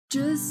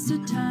Just a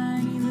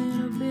tiny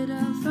little bit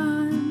of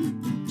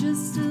fun.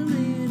 Just a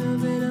little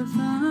bit of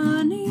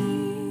funny.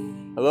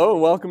 Hello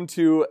and welcome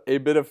to A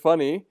Bit of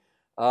Funny.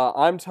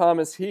 I'm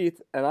Thomas Heath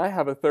and I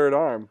have a third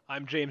arm.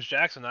 I'm James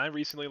Jackson. I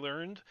recently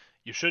learned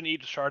you shouldn't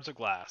eat shards of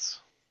glass.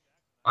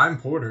 I'm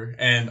Porter,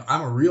 and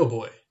I'm a real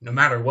boy, no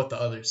matter what the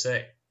others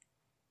say.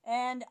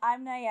 And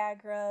I'm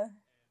Niagara.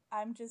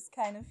 I'm just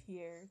kind of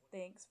here.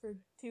 Thanks for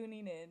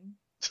tuning in.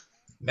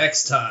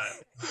 Next time.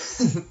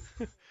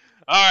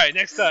 All right,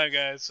 next time,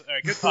 guys. All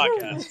right, good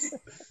podcast.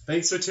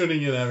 Thanks for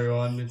tuning in,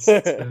 everyone. It's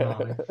been an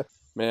honor.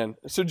 Man,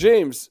 so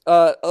James,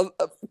 a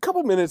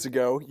couple minutes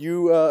ago,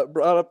 you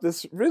brought up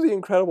this really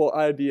incredible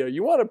idea.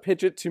 You want to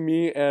pitch it to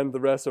me and the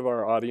rest of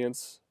our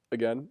audience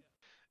again?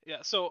 Yeah,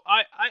 so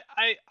I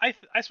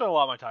spent a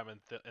lot of my time in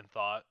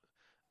thought,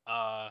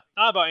 not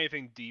about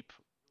anything deep,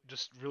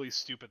 just really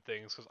stupid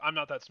things, because I'm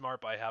not that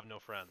smart, but I have no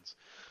friends.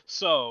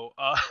 So,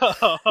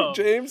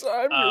 James,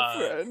 I'm your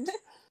friend.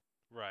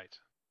 Right.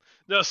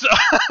 No, so,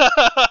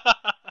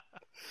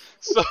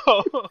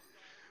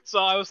 so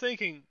I was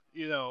thinking,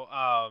 we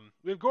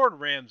have Gordon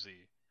Ramsay,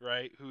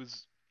 right?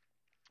 Who's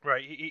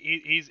right.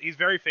 He's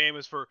very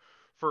famous for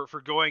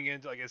going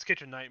into like his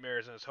kitchen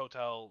nightmares and his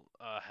hotel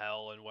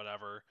hell and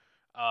whatever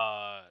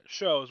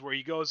shows where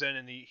he goes in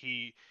and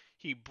he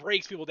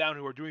breaks people down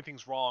who are doing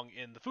things wrong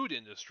in the food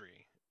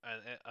industry,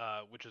 and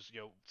which is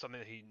something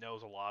that he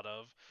knows a lot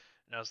of.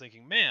 And I was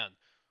thinking, man,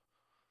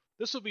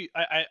 this will be.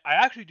 I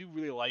actually do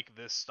really like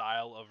this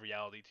style of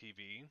reality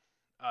TV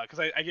because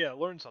I get to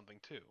learn something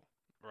too,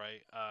 right?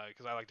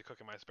 Because I like to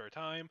cook in my spare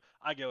time.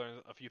 I get to learn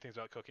a few things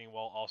about cooking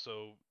while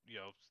also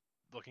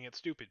looking at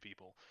stupid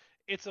people.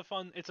 It's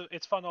fun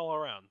all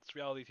around. It's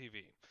reality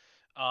TV.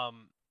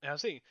 And I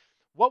was thinking,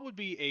 what would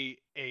be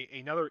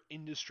another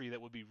industry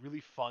that would be really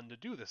fun to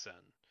do this in,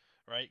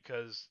 right?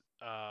 Because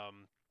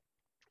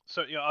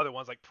so other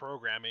ones like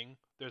programming.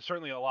 There's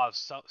certainly a lot of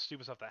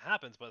stupid stuff that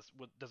happens, but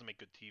it doesn't make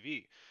good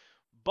TV.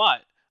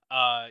 But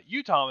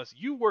you, Thomas,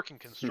 you work in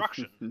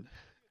construction.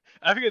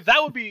 I figured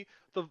that would be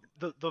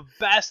the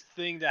best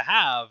thing to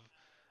have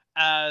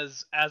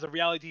as a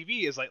reality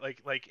TV is like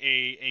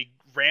a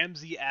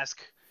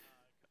Ramsey-esque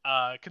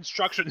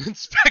construction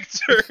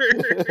inspector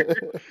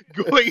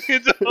going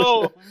into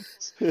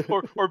homes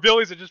or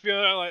buildings and just being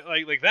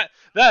like that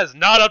is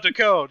not up to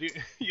code.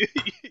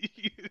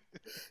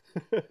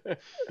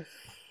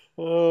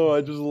 Oh,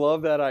 I just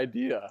love that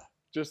idea.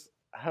 Just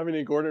having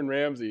a Gordon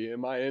Ramsay in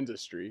my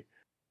industry.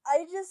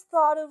 I just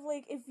thought of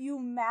like if you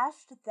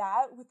mashed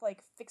that with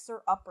like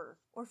Fixer Upper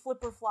or Flip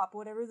or Flop,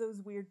 whatever those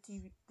weird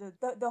TV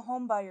the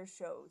home buyer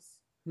shows.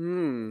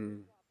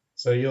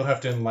 So you'll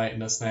have to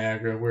enlighten us,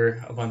 Niagara.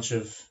 We're a bunch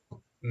of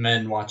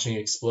men watching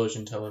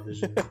explosion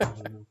television. I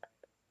don't know.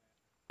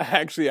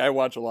 Actually, I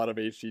watch a lot of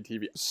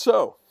HGTV.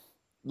 So,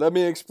 let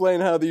me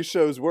explain how these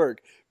shows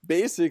work.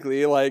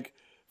 Basically, like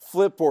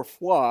Flip or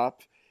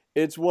Flop,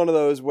 it's one of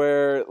those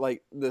where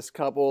like this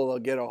couple, they'll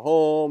get a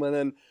home and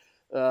then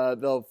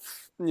they'll,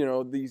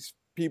 these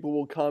people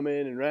will come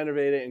in and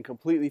renovate it and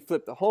completely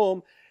flip the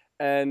home.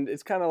 And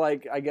it's kind of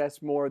like, I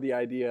guess more the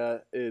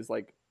idea is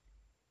like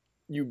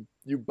you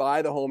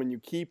buy the home and you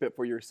keep it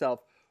for yourself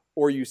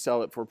or you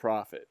sell it for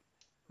profit.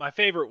 My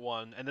favorite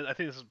one, and then I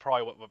think this is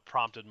probably what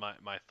prompted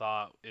my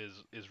thought,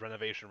 is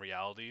renovation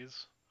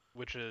realities,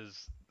 which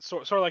is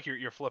sort of like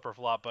your Flip or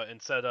Flop, but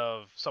instead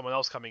of someone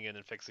else coming in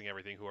and fixing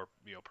everything who are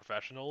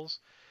professionals,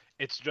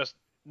 it's just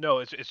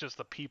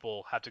the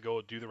people have to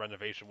go do the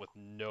renovation with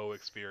no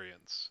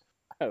experience.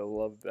 I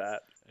love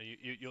that. And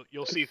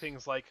you'll see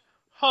things like,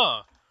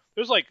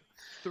 there's like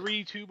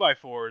 3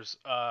 2x4s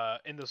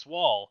in this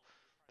wall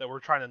that we're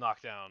trying to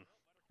knock down.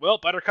 Well,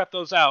 better cut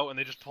those out, and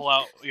they just pull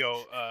out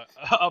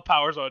a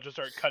power saw and just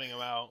start cutting them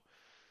out.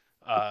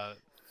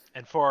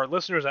 And for our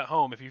listeners at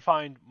home, if you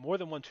find more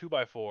than one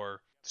 2x4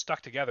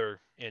 stuck together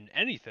in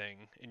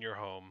anything in your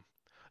home,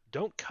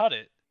 don't cut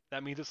it.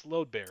 That means it's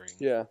load bearing.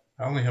 Yeah.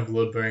 I only have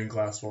load bearing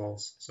glass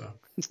walls, so.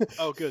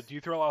 Oh, good. Do you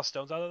throw a lot of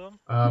stones out of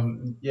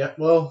them? Yeah.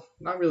 Well,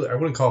 not really. I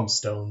wouldn't call them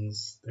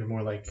stones. They're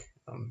more like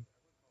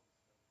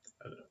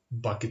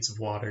buckets of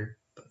water.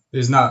 But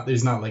there's not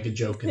like a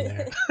joke in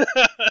there.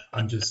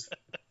 I'm just.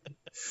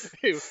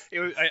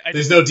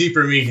 There's no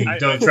deeper meaning.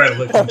 Don't try to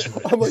look into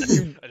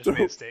it. I just made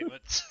a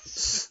statement.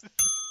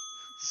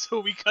 So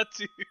we cut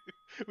to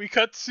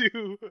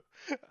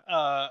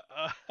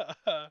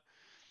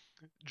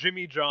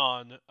Jimmy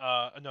John.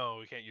 No,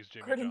 we can't use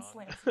Jimmy Gordon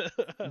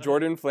John.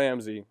 Jordan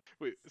Flamsy.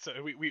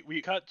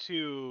 We cut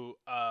to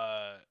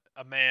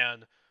a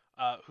man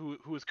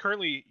who is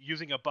currently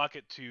using a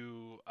bucket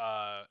to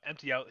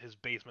empty out his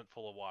basement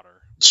full of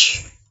water.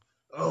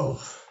 Oh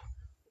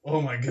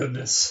my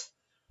goodness.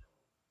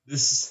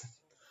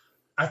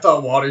 I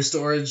thought water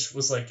storage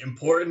was like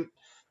important,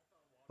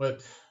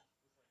 but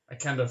I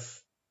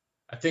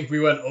think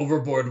we went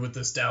overboard with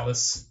this,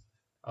 Dallas.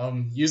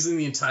 Using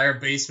the entire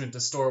basement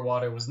to store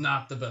water was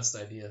not the best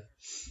idea.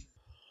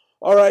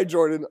 All right,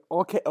 Jordan.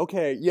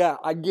 Okay. Yeah,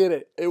 I get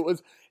it.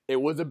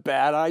 it was a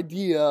bad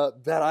idea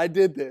that I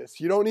did this.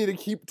 You don't need to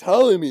keep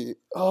telling me.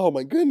 Oh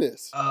my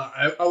goodness.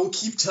 I will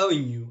keep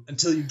telling you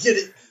until you get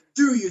it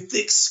through your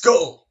thick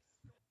skull,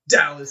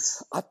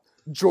 Dallas.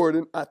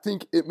 Jordan, I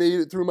think it made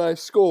it through my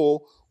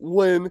skull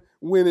when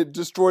it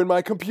destroyed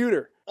my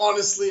computer.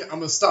 Honestly,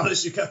 I'm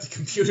astonished you got the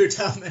computer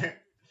down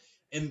there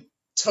in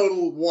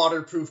total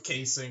waterproof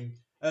casing,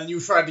 and you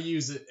tried to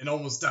use it and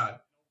almost died.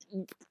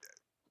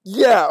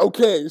 Yeah,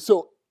 okay,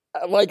 so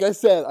like I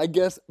said, I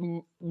guess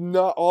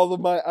not all of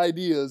my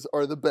ideas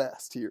are the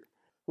best here.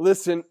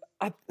 Listen,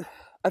 I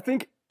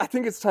think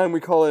it's time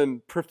we call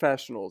in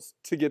professionals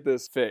to get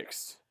this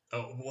fixed.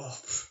 Oh well,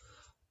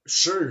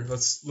 sure.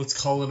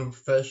 Let's call in a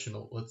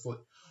professional.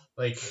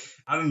 I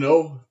don't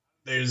know.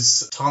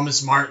 There's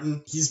Thomas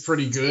Martin. He's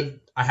pretty good.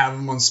 I have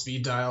him on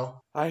speed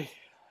dial.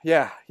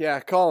 Yeah,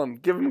 call him.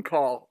 Give him a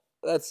call.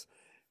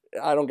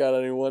 I don't got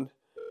anyone.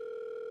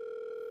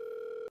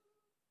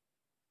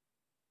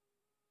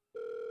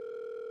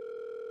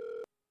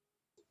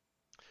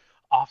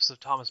 Office of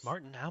Thomas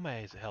Martin, how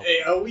may I help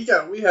Hey,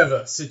 you? we have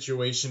a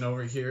situation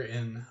over here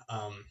in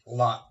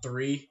lot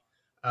 3.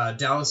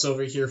 Dallas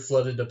over here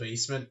flooded a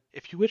basement.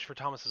 If you wish for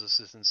Thomas's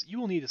assistance, you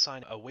will need to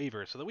sign a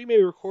waiver so that we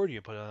may record you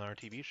and put it on our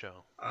TV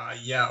show.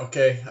 Yeah,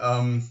 okay.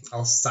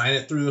 I'll sign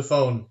it through the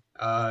phone.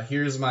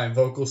 Here's my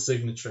vocal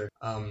signature.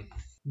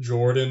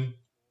 Jordan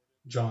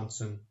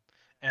Johnson.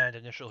 And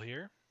initial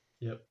here.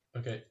 Yep.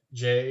 Okay.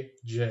 J.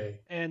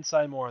 And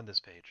sign more on this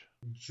page.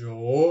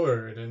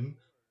 Jordan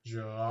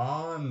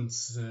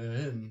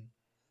Johnson.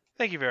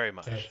 Thank you very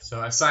much. Okay, so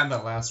I signed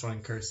that last one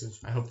in cursive.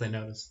 I hope they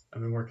notice.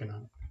 I've been working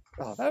on it.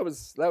 Oh, that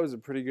was a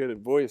pretty good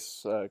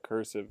voice,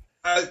 cursive.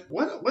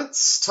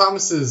 What's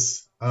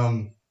Thomas's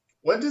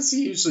when does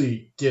he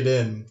usually get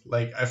in?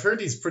 Like, I've heard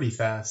he's pretty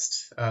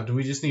fast. Do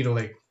we just need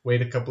to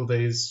wait a couple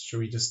days? Should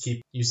we just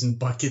keep using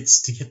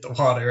buckets to get the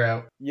water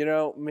out?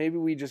 Maybe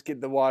we just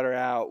get the water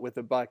out with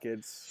the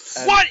buckets.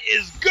 What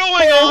is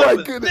going on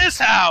with goodness. this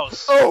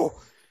house? Oh,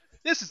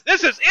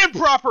 This is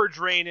improper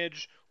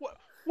drainage.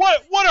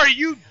 What are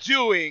you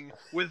doing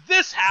with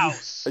this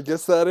house? I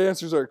guess that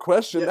answers our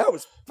question. Yeah. That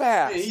was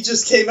fast. He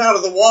just came out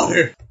of the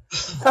water.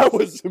 That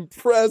was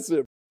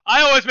impressive.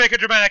 I always make a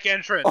dramatic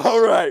entrance.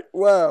 All right,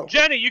 wow.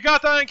 Jenny, you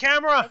got that on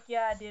camera? Heck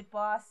yeah, I did,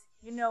 boss.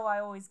 You know I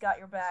always got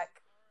your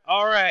back.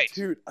 All right.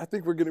 Dude, I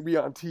think we're going to be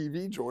on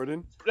TV,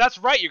 Jordan. That's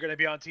right, you're going to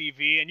be on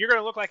TV, and you're going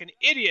to look like an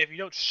idiot if you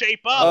don't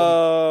shape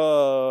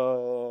up.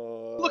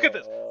 Look at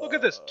this. Look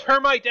at this.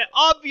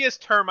 Obvious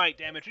termite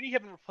damage, and you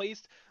haven't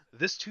replaced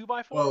this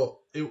 2x4?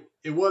 Well,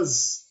 it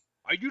was...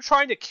 Are you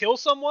trying to kill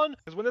someone?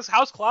 Because when this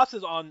house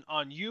collapses on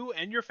you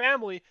and your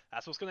family,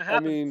 that's what's going to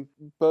happen.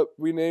 But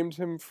we named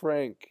him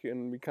Frank,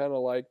 and we kind of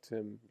liked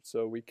him,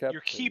 so we kept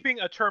You're him. keeping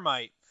a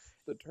termite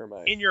The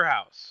termite. in your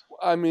house.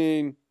 Oh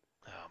my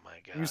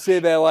god. You say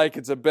that like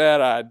it's a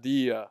bad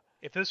idea.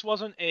 If this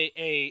wasn't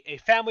a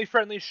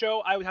family-friendly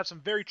show, I would have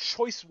some very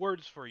choice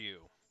words for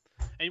you.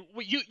 And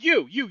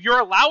you're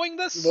allowing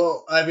this?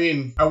 Well, I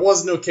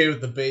wasn't okay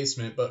with the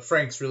basement, but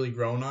Frank's really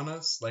grown on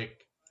us.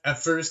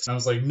 At first, I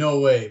was like, no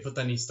way, but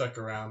then he stuck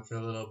around for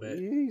a little bit.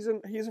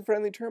 He's a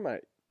friendly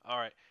termite. All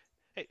right.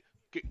 Hey,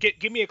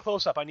 give me a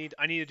close-up. I need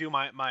to do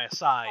my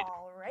aside.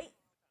 All right.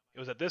 It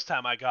was at this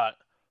time I got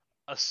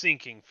a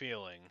sinking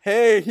feeling.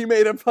 Hey, he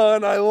made a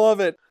pun. I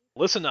love it.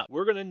 Listen up.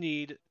 We're going to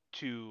need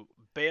to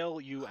bail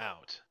you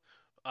out.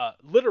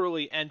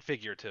 Literally and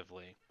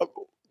figuratively.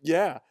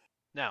 Yeah.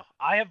 Now,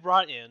 I have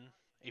brought in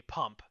a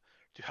pump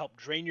to help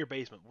drain your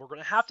basement. We're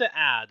going to have to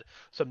add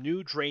some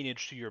new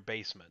drainage to your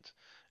basement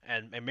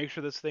and make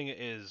sure this thing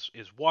is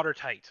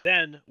watertight.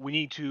 Then we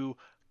need to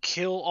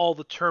kill all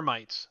the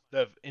termites that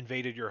have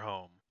invaded your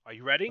home. Are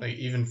you ready?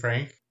 Even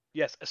Frank?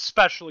 Yes,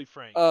 especially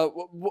Frank.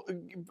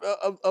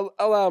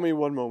 Allow me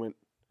one moment.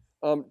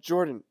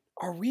 Jordan,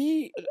 are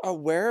we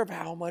aware of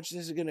how much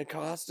this is going to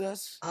cost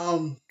us?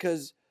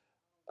 Because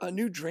a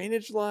new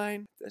drainage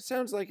line, that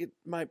sounds like it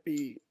might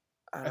be,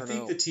 I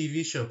think the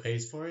TV show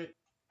pays for it.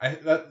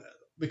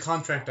 The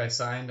contract I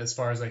signed, as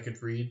far as I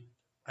could read,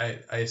 I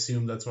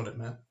assumed that's what it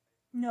meant.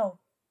 No,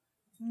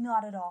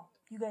 not at all.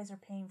 You guys are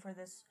paying for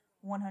this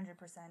 100%.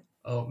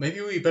 Oh, maybe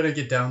we better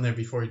get down there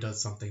before he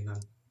does something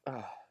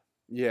then.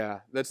 Yeah,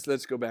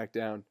 let's go back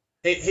down.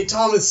 Hey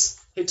Thomas!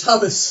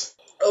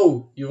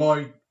 Oh, you've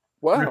already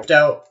ripped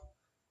out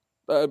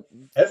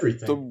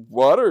everything. The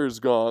water is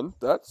gone.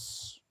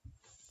 That's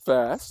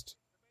fast.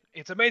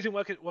 It's amazing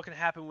what can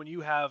happen when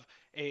you have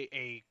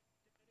a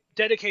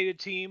dedicated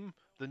team,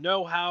 the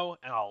know-how,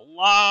 and a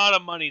lot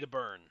of money to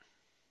burn.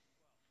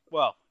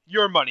 Well,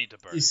 your money to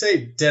burn. You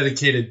say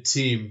dedicated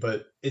team,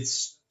 but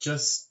it's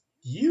just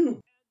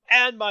you.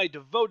 And my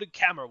devoted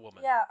camera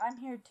woman. Yeah, I'm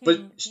here too.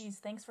 But Jeez,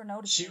 thanks for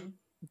noticing.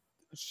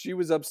 She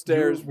was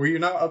upstairs. Were you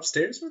not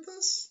upstairs with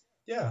us?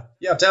 Yeah,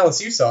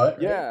 Dallas, you saw it,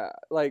 right? Yeah,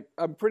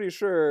 I'm pretty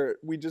sure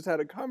we just had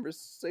a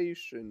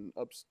conversation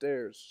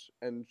upstairs,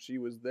 and she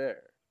was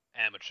there.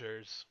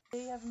 Amateurs.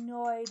 They have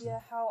no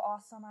idea how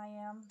awesome I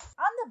am.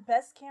 I'm the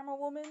best camera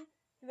woman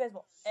you guys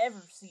will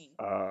ever see.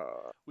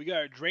 We got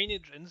our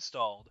drainage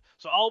installed,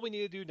 so all we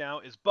need to do now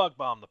is bug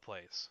bomb the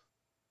place.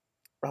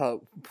 Uh,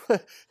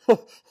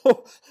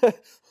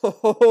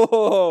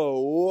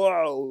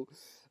 whoa.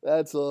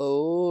 That's a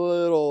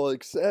little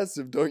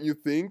excessive, don't you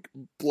think?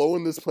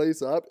 Blowing this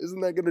place up,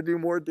 isn't that going to do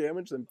more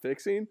damage than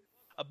fixing?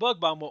 A bug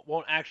bomb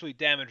won't actually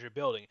damage your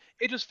building.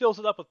 It just fills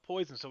it up with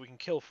poison so we can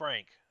kill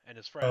Frank and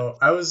his friend. Oh,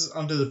 I was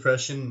under the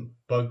impression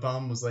Bug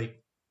Bomb was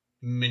like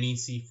mini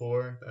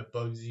C4 that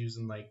bugs use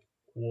in like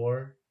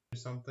war or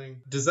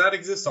something. Does that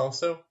exist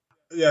also?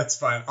 Yeah, it's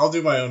fine. I'll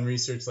do my own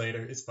research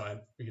later. It's fine.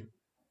 We can...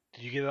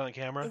 Did you get it on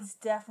camera? It's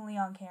definitely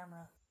on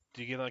camera.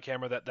 Did you get it on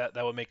camera?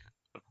 That would make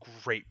a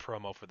great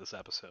promo for this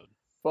episode.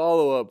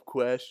 Follow-up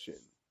question.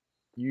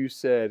 You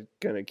said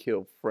gonna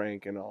kill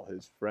Frank and all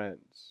his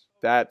friends.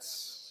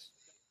 That's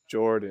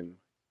Jordan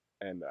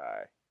and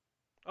I.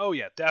 Oh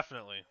yeah,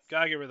 definitely.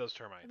 Gotta get rid of those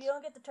termites. If you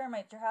don't get the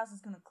termites, your house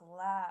is gonna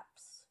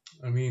collapse.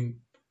 I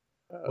mean,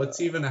 what's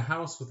even a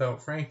house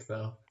without Frank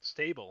though?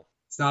 Stable.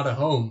 It's not a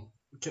home.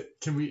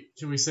 Can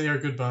we say our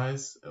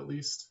goodbyes at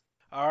least?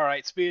 All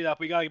right, speed it up.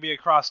 We gotta be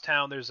across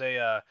town. There's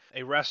a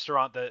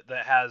restaurant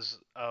that has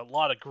a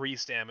lot of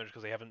grease damage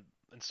because they haven't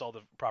installed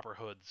the proper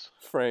hoods.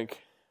 Frank,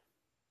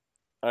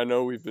 I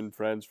know we've been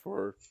friends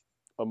for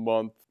a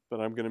month,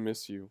 but I'm gonna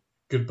miss you.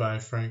 Goodbye,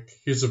 Frank.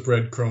 Here's a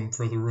breadcrumb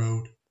for the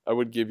road. I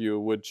would give you a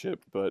wood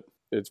chip, but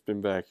it's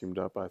been vacuumed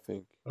up, I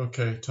think.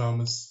 Okay,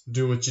 Thomas.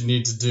 Do what you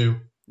need to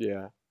do.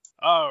 Yeah.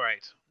 All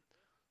right.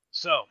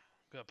 So, I'm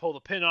gonna pull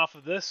the pin off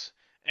of this,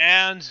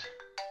 and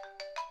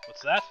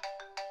what's that?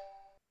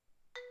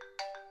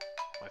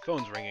 My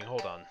phone's ringing.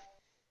 Hold on.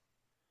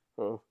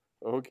 Oh,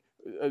 okay.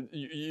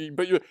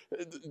 The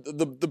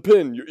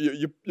pin.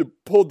 You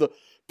pulled the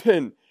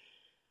pin.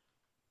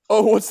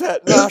 Oh, what's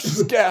that?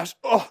 Nauseous gas.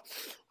 Oh.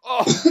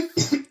 Hey,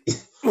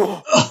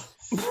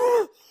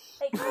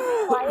 can you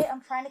be quiet?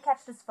 I'm trying to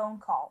catch this phone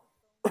call.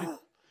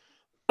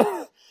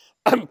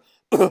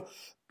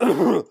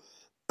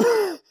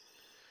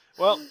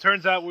 Well,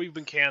 turns out we've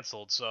been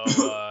canceled, so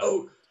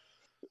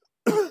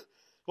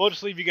we'll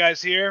just leave you guys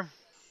here.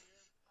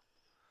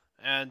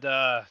 And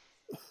don't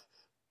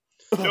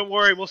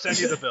worry, we'll send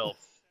you the bill.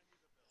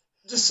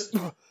 Just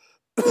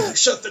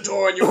shut the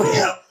door on your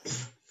way out.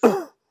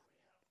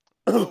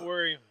 Don't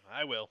worry,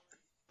 I will.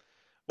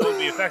 Won't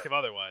be effective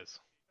otherwise.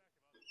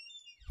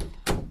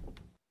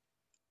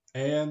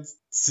 And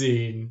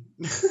scene.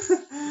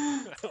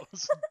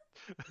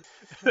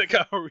 That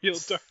got real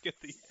dark at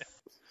the end.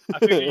 I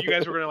figured you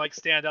guys were gonna like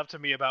stand up to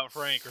me about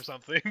Frank or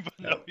something, but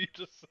no, you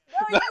just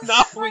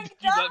not only did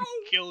you let me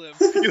kill him,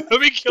 you let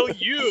me kill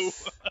you.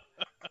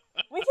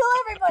 We kill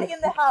everybody in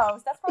the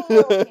house. That's probably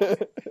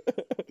what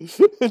we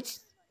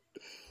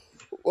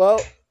Well,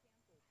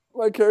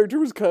 my character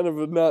was kind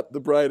of not the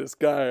brightest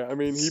guy. I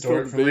mean, he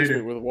Store it filled the for later.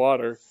 basement with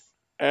water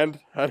and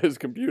had his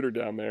computer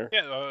down there.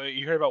 Yeah,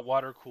 you heard about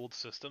water-cooled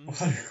systems?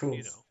 Water-cooled.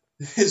 You know.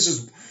 It's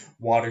just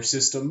water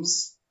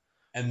systems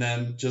and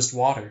then just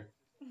water.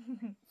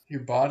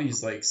 Your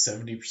body's like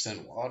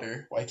 70%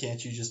 water. Why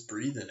can't you just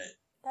breathe in it?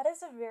 That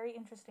is a very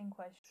interesting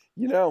question.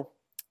 You know,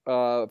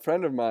 a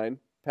friend of mine,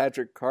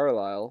 Patrick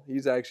Carlisle,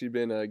 he's actually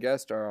been a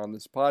guest star on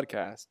this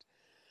podcast.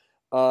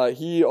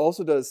 He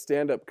also does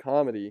stand-up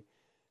comedy.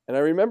 And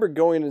I remember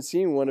going and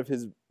seeing one of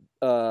his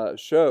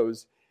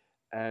shows,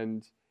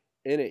 and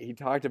in it, he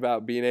talked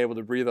about being able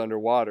to breathe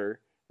underwater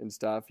and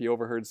stuff. He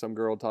overheard some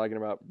girl talking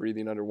about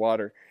breathing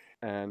underwater,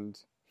 and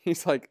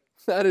he's like,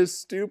 that is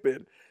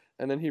stupid.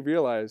 And then he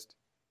realized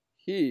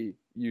he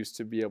used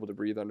to be able to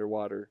breathe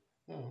underwater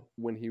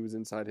when he was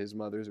inside his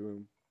mother's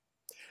womb.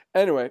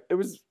 Anyway, it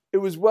was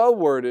well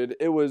worded.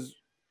 It was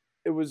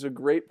a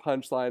great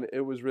punchline.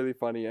 It was really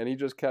funny, and he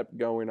just kept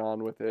going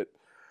on with it.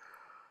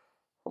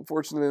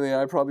 Unfortunately,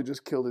 I probably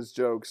just killed his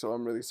joke, so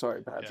I'm really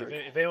sorry, Patrick.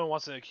 Yeah, if anyone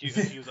wants to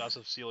accuse us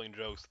of stealing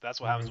jokes, that's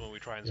what happens when we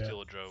try and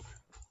steal a joke.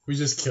 We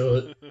just kill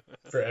it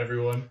for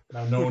everyone.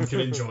 Now no one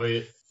can enjoy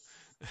it.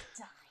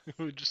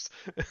 We just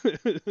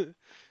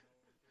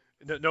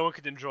no one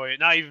could enjoy it.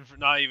 Not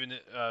even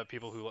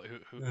people who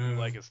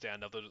like a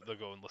stand up. They'll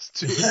go and listen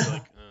to it.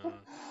 Like,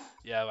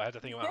 yeah, I have to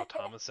think about how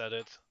Thomas said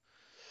it.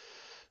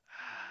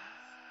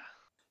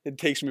 It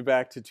takes me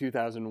back to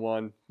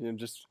 2001. You know,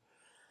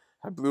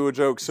 I blew a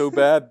joke so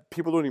bad,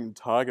 people don't even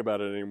talk about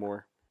it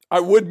anymore.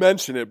 I would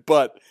mention it,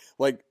 but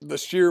like the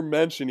sheer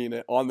mentioning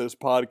it on this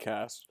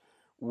podcast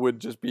would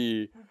just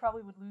be... We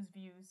probably would lose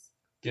views.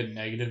 Get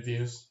negative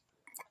views.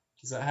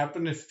 Does that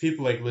happen if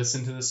people like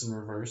listen to this in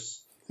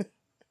reverse?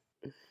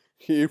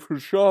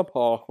 Listen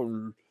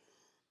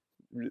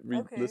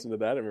to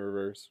that in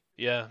reverse.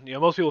 Yeah,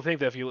 most people think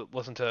that if you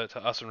listen to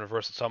us in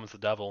reverse, it summons the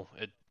devil.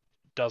 It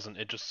doesn't.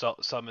 It just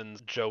summons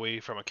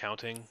Joey from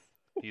accounting.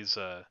 He's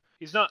from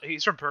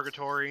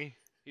purgatory.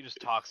 He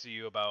just talks to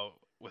you about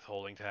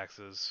withholding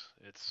taxes.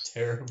 It's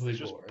terribly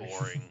just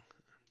boring.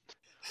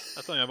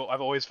 That's something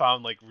I've always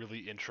found like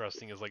really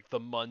interesting is like the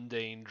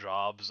mundane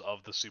jobs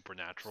of the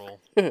supernatural.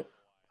 I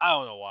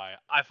don't know why.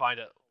 I find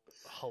it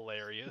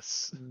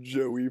hilarious.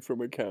 Joey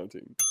from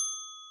accounting.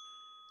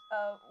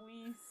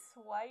 We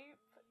swipe.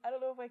 I don't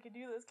know if I can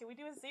do this. Can we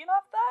do a scene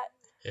off that?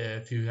 Yeah,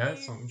 if you had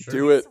something, sure.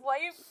 Do it.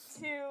 Swipe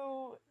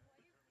to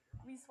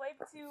we swipe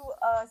to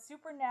a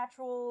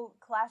supernatural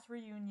class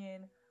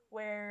reunion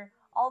where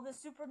all the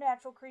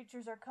supernatural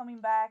creatures are coming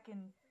back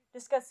and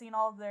discussing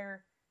all of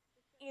their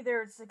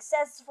either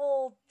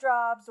successful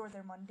jobs or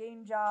their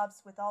mundane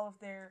jobs with all of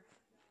their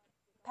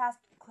past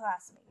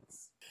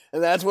classmates.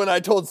 And that's when I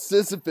told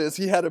Sisyphus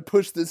he had to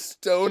push this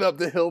stone up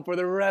the hill for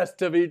the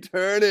rest of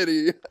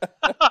eternity.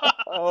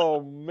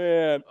 Oh,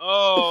 man.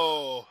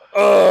 Oh,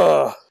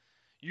 Ugh.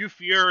 you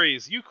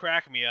Furies, you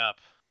crack me up.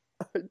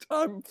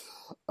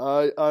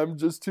 I'm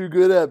just too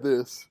good at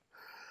this.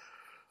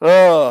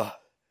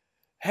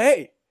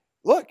 Hey,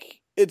 look,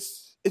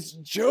 it's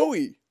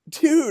Joey.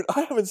 Dude,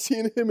 I haven't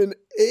seen him in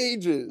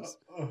ages.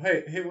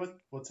 Hey,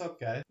 what's up,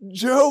 guys?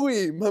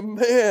 Joey, my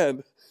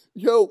man.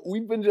 Yo,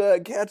 we've been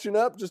catching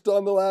up just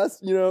on the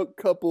last,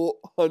 couple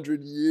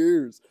 100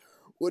 years.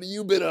 What have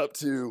you been up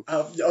to?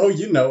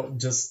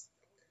 Just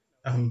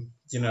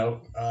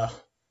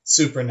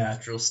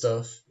supernatural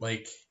stuff.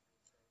 Like,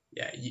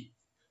 yeah,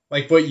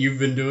 like what you've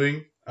been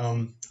doing.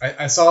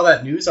 I saw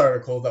that news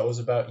article that was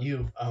about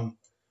you.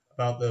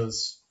 About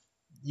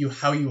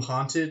how you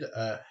haunted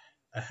a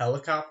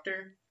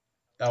helicopter.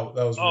 That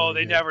was. Oh, really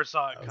they good. never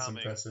saw it That was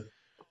coming. impressive.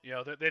 You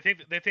know, they think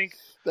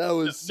That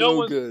was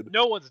good.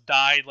 No one's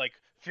died like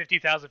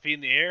 50,000 feet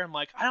in the air. I'm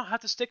like, I don't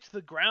have to stick to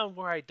the ground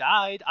where I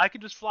died. I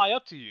can just fly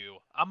up to you.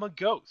 I'm a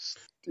ghost.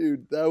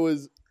 Dude, that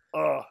was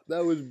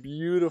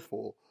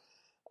beautiful.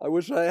 I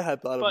wish I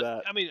had thought of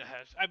that. I mean,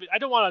 I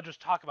don't want to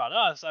just talk about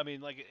us. I mean,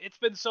 like, it's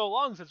been so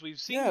long since we've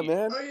seen Yeah, you.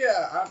 man. Oh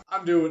yeah,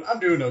 I'm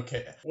doing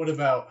okay. What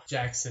about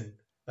Jackson?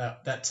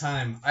 That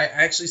time I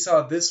actually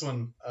saw this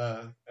one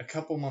a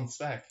couple months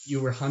back.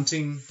 You were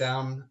hunting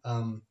down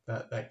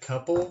that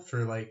couple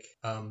for like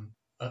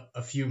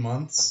a few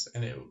months,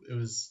 and it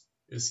was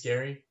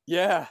scary.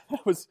 Yeah,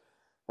 that was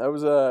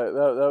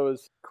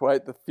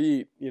quite the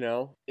feat,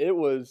 It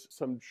was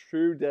some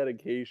true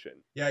dedication.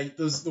 Yeah,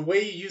 the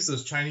way you use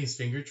those Chinese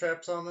finger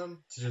traps on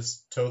them to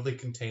just totally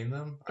contain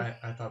them, I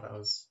thought that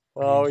was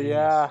pretty Oh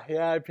ingenious.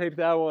 yeah, I picked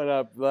that one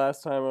up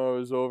last time I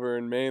was over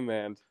in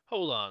mainland.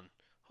 Hold on.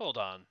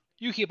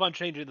 You keep on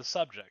changing the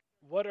subject.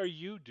 What are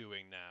you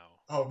doing now?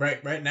 Oh,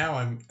 right now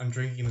I'm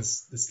drinking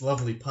this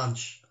lovely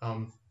punch,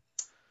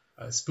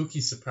 a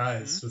spooky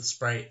surprise with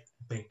Sprite,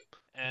 I think.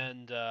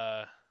 And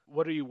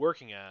what are you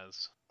working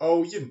as?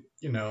 Oh,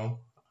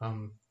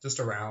 just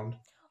around.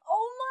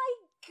 Oh my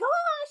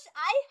gosh!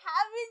 I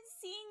haven't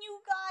seen you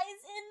guys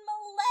in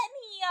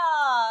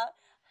millennia!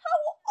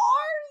 How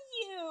are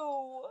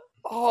you?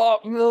 Oh,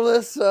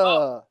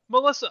 Melissa.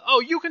 Melissa,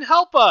 you can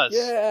help us!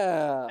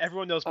 Yeah.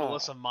 Everyone knows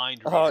Melissa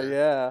Mind Reader. Oh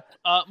yeah.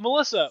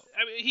 Melissa,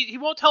 I mean, he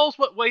won't tell us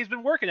what he's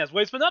been working as, what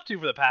he's been up to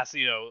for the past,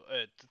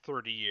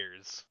 30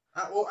 years.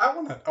 I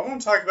want to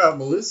talk about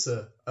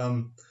Melissa,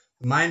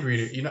 Mind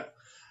Reader.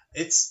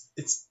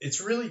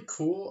 It's really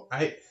cool.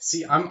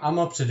 I'm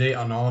up to date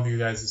on all of you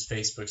guys'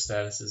 Facebook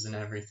statuses and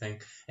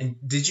everything. And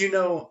did you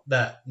know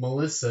that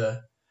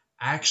Melissa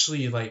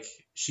actually, like,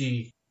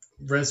 she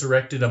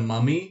resurrected a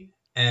mummy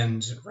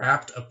and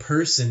wrapped a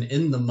person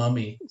in the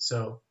mummy,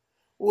 so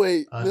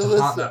Wait, to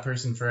haunt that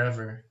person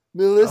forever.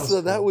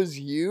 Melissa, That was that was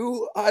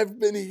you? I've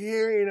been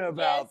hearing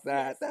about Yes,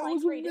 that. yes, That my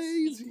was greatest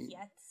feat amazing.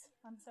 yet.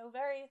 I'm so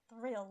very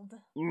thrilled.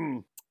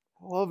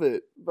 Love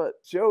it. But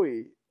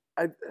Joey,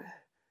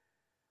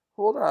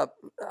 hold up.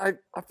 I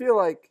feel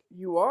like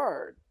you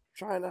are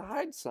trying to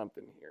hide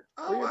something here.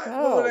 Oh, We're what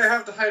pals. would I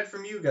have to hide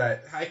from you guys?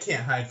 I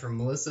can't hide from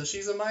Melissa.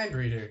 She's a mind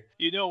reader.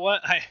 You know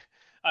what?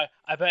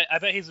 I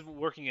bet he's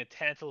working at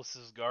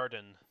Tantalus's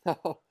garden.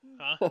 Oh.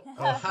 Huh?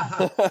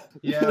 Oh,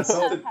 yeah,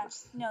 something.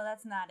 No,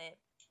 that's not it.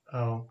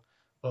 Oh,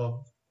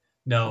 well,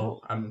 no,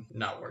 I'm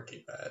not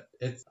working that.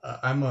 It's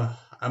I'm a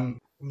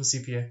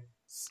CPA.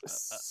 A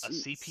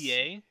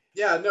CPA?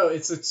 Yeah, no,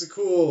 it's a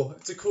cool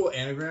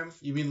anagram.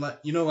 You mean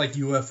like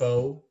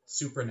UFO,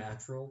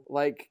 supernatural?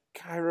 Like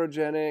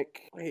chirogenic.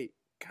 Wait,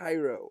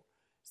 Cairo.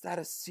 Is that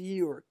a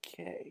C or a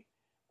K?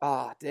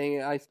 Ah, dang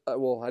it. I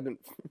didn't.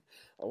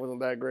 I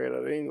wasn't that great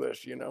at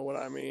English. You know what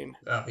I mean?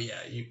 Oh yeah,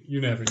 you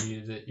never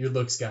needed it. Your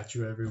looks got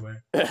you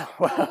everywhere.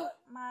 Well,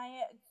 My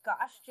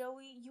gosh,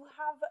 Joey, you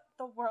have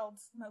the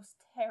world's most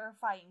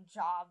terrifying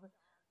job.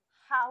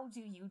 How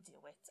do you do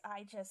it?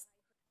 I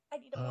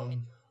need a moment.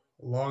 Um,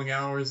 Long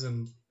hours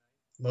and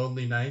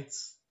lonely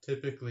nights,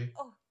 typically.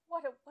 Oh,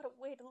 what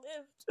a way to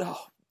live.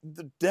 oh,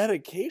 the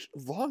dedication.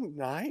 Long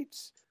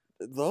nights.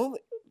 Lonely.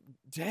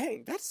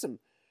 Dang, that's some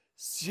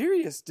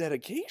serious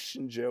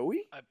dedication,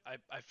 Joey.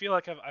 I feel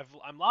like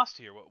I'm lost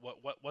here.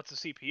 What's a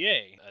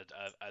CPA?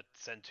 A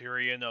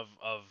centurion of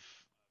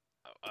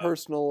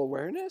Personal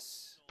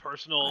awareness. I don't know.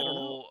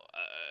 personal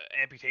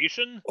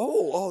amputation?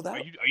 Oh,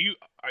 that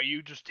Are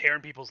you just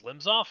tearing people's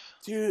limbs off?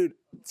 dude,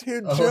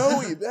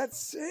 Oh. Joey, that's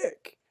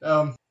sick.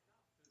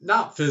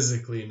 Not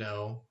physically,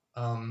 no.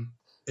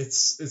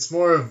 It's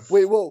more of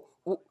Wait, whoa.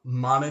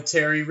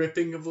 monetary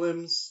ripping of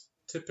limbs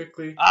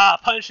typically.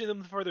 Punishing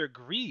them for their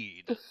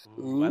greed.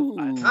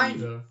 Ooh.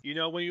 Kind of. You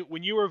know,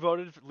 when you were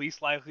voted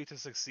least likely to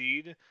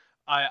succeed,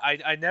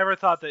 I never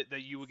thought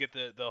that you would get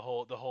the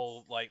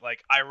whole like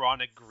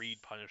ironic greed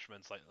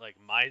punishments like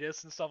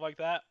Midas and stuff like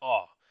that.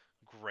 Oh,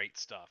 great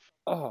stuff.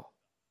 Oh,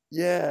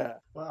 yeah.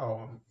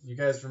 Wow, you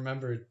guys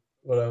remembered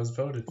what I was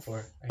voted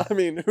for. I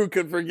mean, who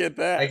could forget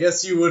that? I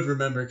guess you would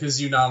remember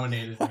because you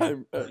nominated me.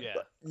 I'm- Yeah.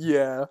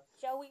 Yeah.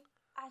 Joey,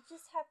 I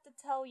just have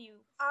to tell you,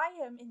 I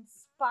am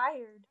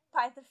inspired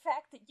by the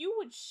fact that you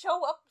would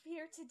show up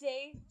here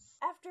today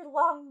after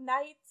long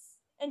nights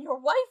and your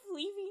wife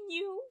leaving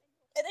you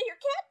and then your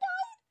cat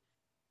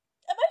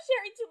died. Am I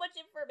sharing too much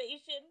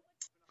information?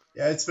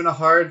 Yeah, it's been a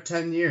hard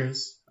 10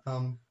 years.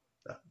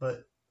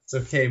 But it's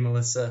okay,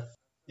 Melissa.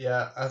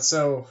 Yeah,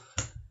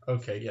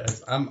 okay,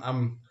 guys. I'm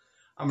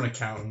an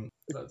accountant.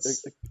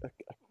 That's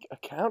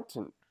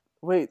Accountant.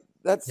 Wait,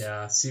 that's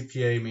yeah,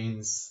 CPA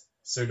means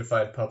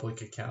certified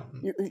public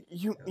accountant.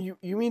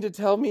 you mean to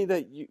tell me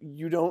that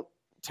you don't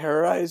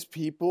terrorize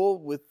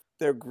people with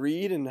their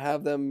greed and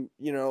have them,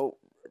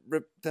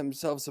 rip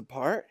themselves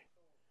apart?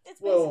 It's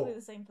basically Well-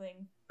 the same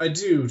thing. I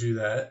do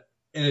that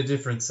in a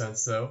different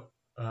sense, though.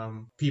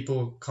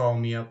 People call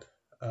me up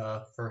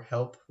for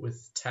help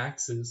with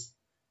taxes,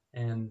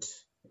 and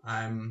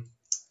I'm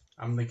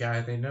the guy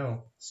they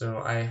know. So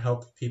I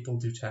help people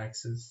do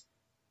taxes,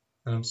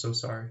 and I'm so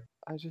sorry.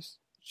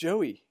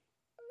 Joey,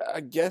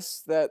 I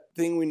guess that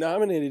thing we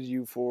nominated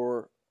you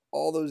for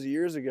all those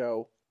years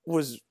ago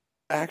was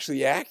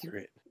actually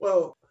accurate.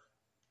 Well,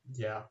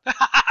 yeah.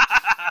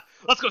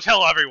 Let's go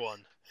tell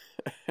everyone.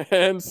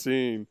 And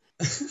scene.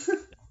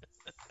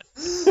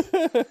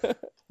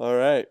 All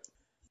right.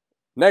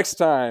 Next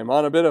time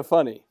on A Bit of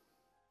Funny.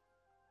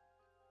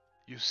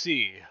 You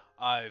see,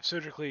 I've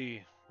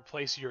surgically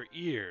replaced your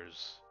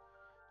ears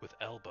with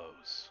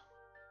elbows.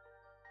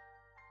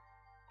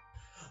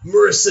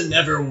 Marissa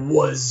never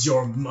was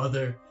your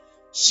mother.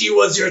 She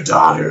was your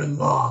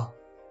daughter-in-law.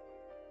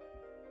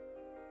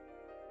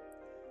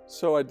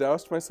 So I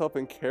doused myself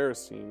in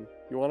kerosene.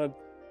 You want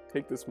to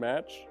take this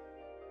match?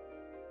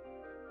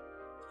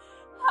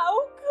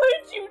 How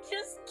could you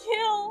just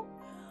kill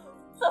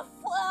the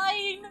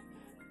flying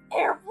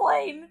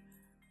airplane?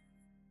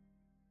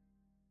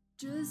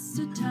 Just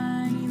a tiny